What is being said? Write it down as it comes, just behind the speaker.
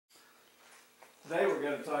Today we're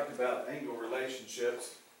going to talk about angle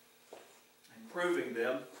relationships and proving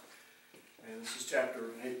them. And this is chapter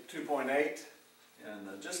 2.8.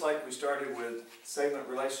 And just like we started with segment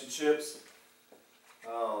relationships,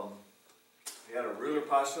 we had a ruler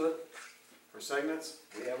postulate for segments.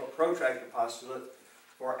 We have a protractor postulate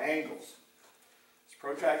for angles. This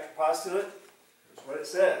protractor postulate, here's what it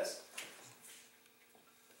says.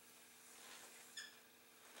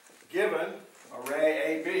 Given a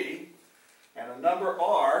ray AB and a number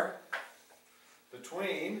R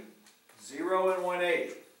between 0 and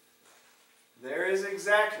 180, there is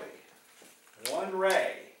exactly one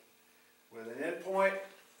ray with an endpoint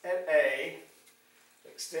at A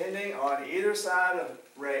extending on either side of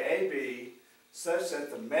ray AB such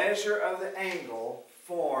that the measure of the angle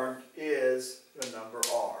formed is the number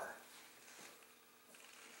R.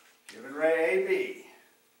 Given ray AB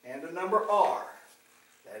and a number R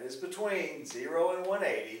that is between 0 and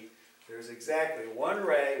 180, there's exactly one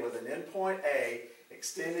ray with an endpoint A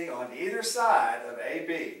extending on either side of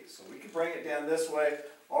AB. So we can bring it down this way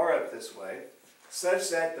or up this way, such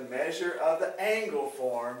that the measure of the angle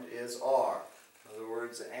formed is R. In other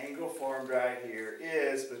words, the angle formed right here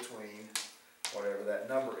is between whatever that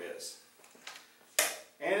number is.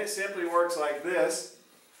 And it simply works like this.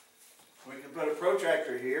 We can put a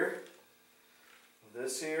protractor here,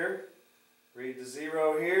 this here, read the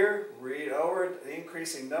 0 here, read over the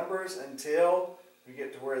increasing numbers until we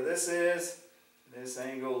get to where this is. This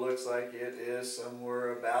angle looks like it is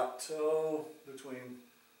somewhere about between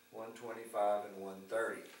 125 and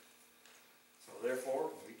 130. So therefore,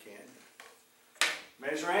 we can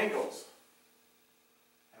measure angles.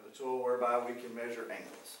 Have a tool whereby we can measure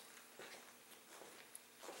angles.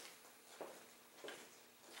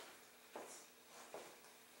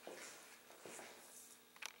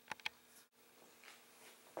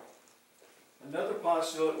 Another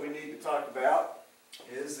postulate we need to talk about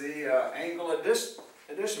is the angle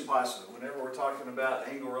addition postulate whenever we're talking about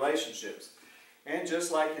angle relationships. And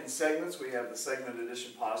just like in segments, we have the segment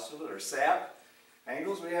addition postulate, or SAP.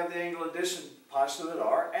 Angles, we have the angle addition postulate,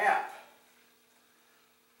 or AP.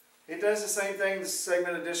 It does the same thing the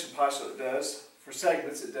segment addition postulate does for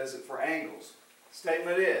segments. It does it for angles.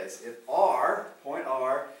 Statement is, if R, point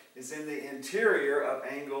R, is in the interior of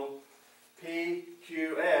angle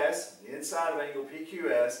PQS, the inside of angle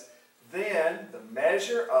PQS, then the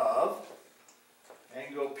measure of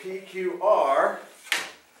angle PQR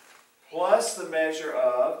plus the measure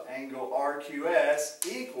of angle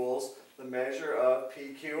RQS equals the measure of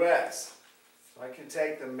PQS. So I can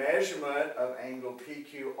take the measurement of angle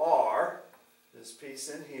PQR, this piece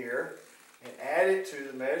in here, and add it to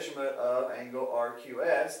the measurement of angle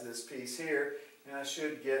RQS, this piece here, and I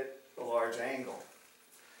should get the large angle.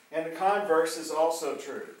 And the converse is also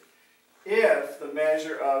true. If the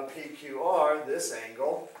measure of PQR, this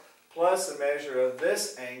angle, plus the measure of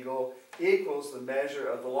this angle equals the measure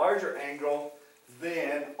of the larger angle,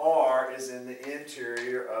 then R is in the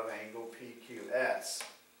interior of angle PQS.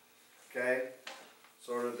 Okay?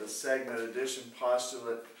 Sort of the segment addition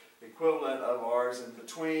postulate equivalent of R is in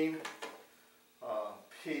between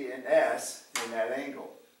P and S in that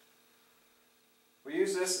angle. We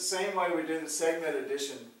use this the same way we do the segment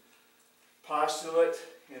addition postulate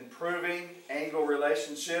in proving angle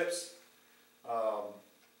relationships. We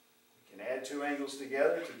can add two angles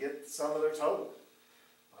together to get the sum of their total.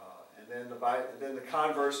 And then the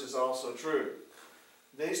converse is also true.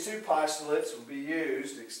 These two postulates will be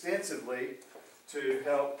used extensively to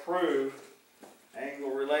help prove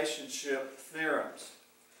angle relationship theorems.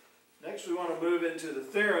 Next, we want to move into the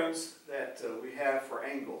theorems that we have for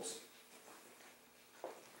angles.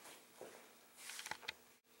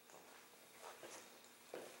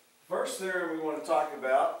 First theorem we want to talk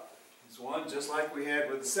about is one just like we had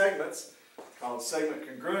with the segments, called segment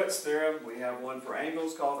congruence theorem. We have one for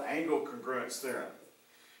angles called angle congruence theorem.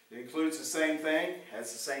 It includes the same thing,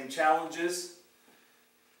 has the same challenges,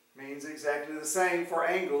 means exactly the same for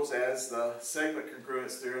angles as the segment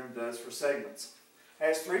congruence theorem does for segments.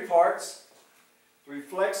 Has three parts. The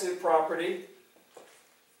reflexive property,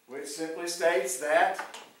 which simply states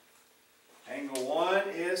that angle 1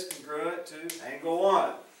 is congruent to angle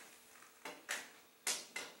 1.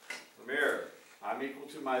 The mirror, I'm equal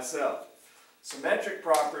to myself. Symmetric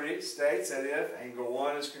property states that if angle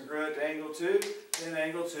 1 is congruent to angle 2, then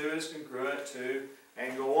angle 2 is congruent to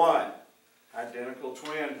angle 1. Identical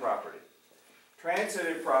twin property.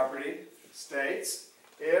 Transitive property states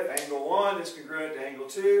if angle 1 is congruent to angle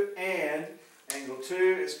 2 and angle 2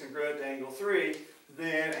 is congruent to angle 3,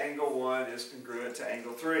 then angle 1 is congruent to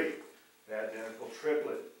angle 3. The identical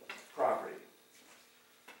triplet property.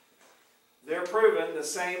 They're proven the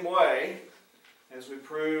same way as we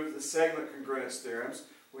prove the segment congruence theorems.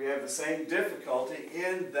 We have the same difficulty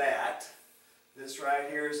in that this right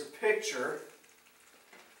here is a picture,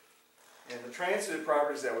 and the transitive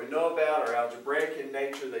properties that we know about are algebraic in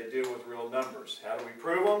nature. They deal with real numbers. How do we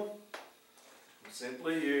prove them? We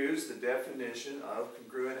simply use the definition of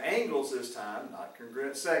congruent angles this time, not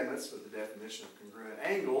congruent segments, but the definition of congruent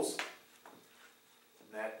angles.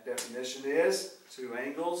 And that definition is two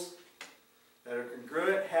angles that are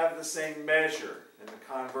congruent have the same measure, and the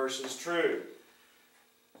converse is true.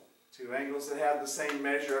 Two angles that have the same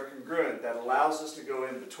measure are congruent. That allows us to go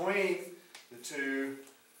in between the two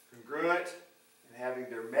congruent and having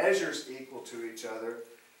their measures equal to each other.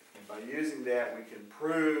 And by using that, we can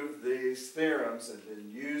prove these theorems and then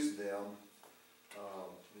use them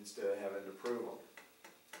instead of having to prove them.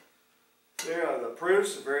 The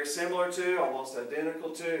proofs are very similar to, almost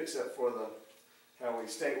identical to, except for how we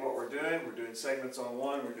state what we're doing. We're doing segments on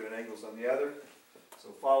one, we're doing angles on the other. So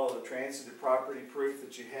follow the transitive property proof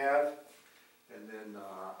that you have. And then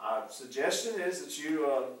our suggestion is that you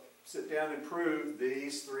sit down and prove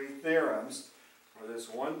these three theorems, or this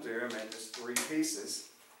one theorem and its three pieces.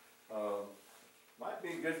 Might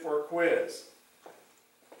be good for a quiz.